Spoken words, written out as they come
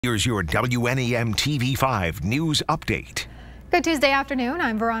Here's your WNEM TV5 news update. Good Tuesday afternoon.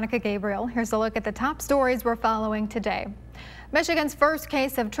 I'm Veronica Gabriel. Here's a look at the top stories we're following today. Michigan's first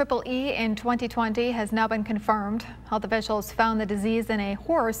case of Triple E in 2020 has now been confirmed. Health officials found the disease in a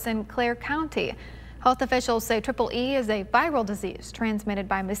horse in Clare County. Health officials say Triple E is a viral disease transmitted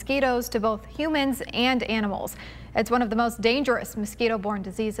by mosquitoes to both humans and animals. It's one of the most dangerous mosquito-borne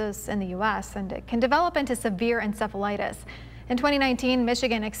diseases in the U.S., and it can develop into severe encephalitis. In 2019,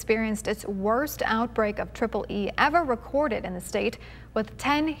 Michigan experienced its worst outbreak of Triple E ever recorded in the state, with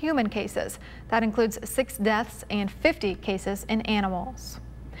 10 human cases. That includes 6 deaths and 50 cases in animals.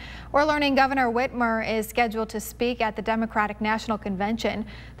 We're learning Governor Whitmer is scheduled to speak at the Democratic National Convention.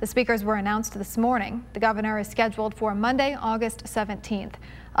 The speakers were announced this morning. The governor is scheduled for Monday, August 17th.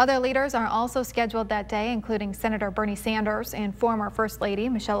 Other leaders are also scheduled that day, including Senator Bernie Sanders and former First Lady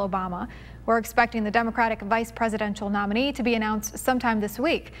Michelle Obama. We're expecting the Democratic vice presidential nominee to be announced sometime this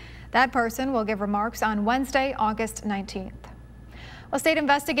week. That person will give remarks on Wednesday, August 19th. Well, state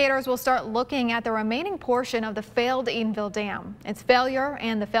investigators will start looking at the remaining portion of the failed Edenville Dam. Its failure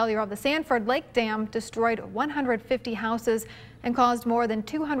and the failure of the Sanford Lake Dam destroyed 150 houses and caused more than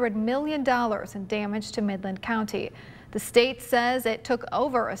 $200 million in damage to Midland County. The state says it took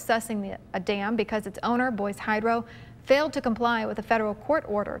over assessing a dam because its owner, Boise Hydro, failed to comply with a federal court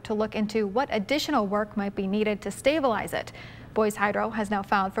order to look into what additional work might be needed to stabilize it. Boise Hydro has now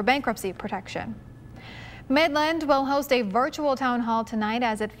filed for bankruptcy protection. Midland will host a virtual town hall tonight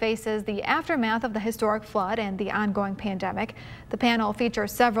as it faces the aftermath of the historic flood and the ongoing pandemic. The panel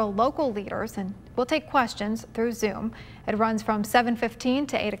features several local leaders and will take questions through Zoom. It runs from 7:15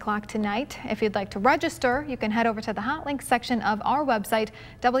 to 8 o'clock tonight. If you'd like to register, you can head over to the hot links section of our website,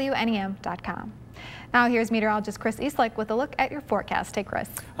 WNEM.com. Now here's meteorologist Chris Eastlick with a look at your forecast. Hey, Chris.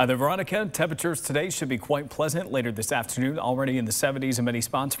 Hi there, Veronica. Temperatures today should be quite pleasant later this afternoon, already in the 70s in many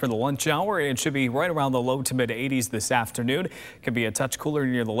spots for the lunch hour. It should be right around the low to mid 80s this afternoon. Could be a touch cooler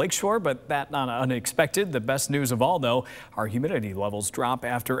near the lakeshore, but that not unexpected. The best news of all, though, our humidity levels drop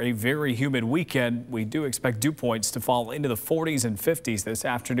after a very humid weekend. We do expect dew points to fall into the 40s and 50s this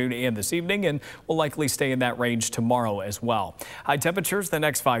afternoon and this evening, and will likely stay in that range tomorrow as well. High temperatures the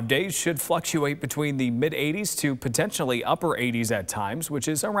next 5 days should fluctuate between the mid 80s to potentially upper 80s at times, which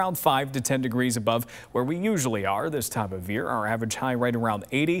is around 5 to 10 degrees above where we usually are this time of year. Our average high right around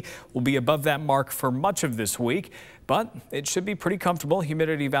 80 will be above that mark for much of this week, but it should be pretty comfortable.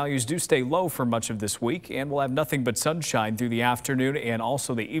 Humidity values do stay low for much of this week, and we'll have nothing but sunshine through the afternoon and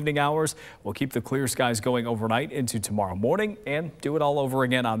also the evening hours. We'll keep the clear skies going overnight into tomorrow morning and do it all over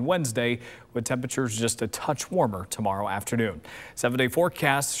again on Wednesday, with temperatures just a touch warmer tomorrow afternoon. 7-day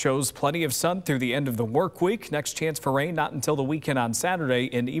forecast shows plenty of sun through the end of the work week. Next chance for rain not until the weekend on Saturday,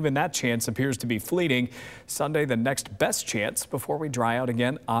 and even that chance appears to be fleeting. Sunday, the next best chance before we dry out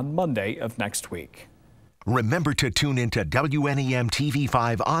again on Monday of next week. Remember to tune into WNEM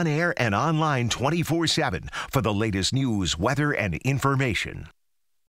TV5 on air and online 24/7 for the latest news, weather, and information.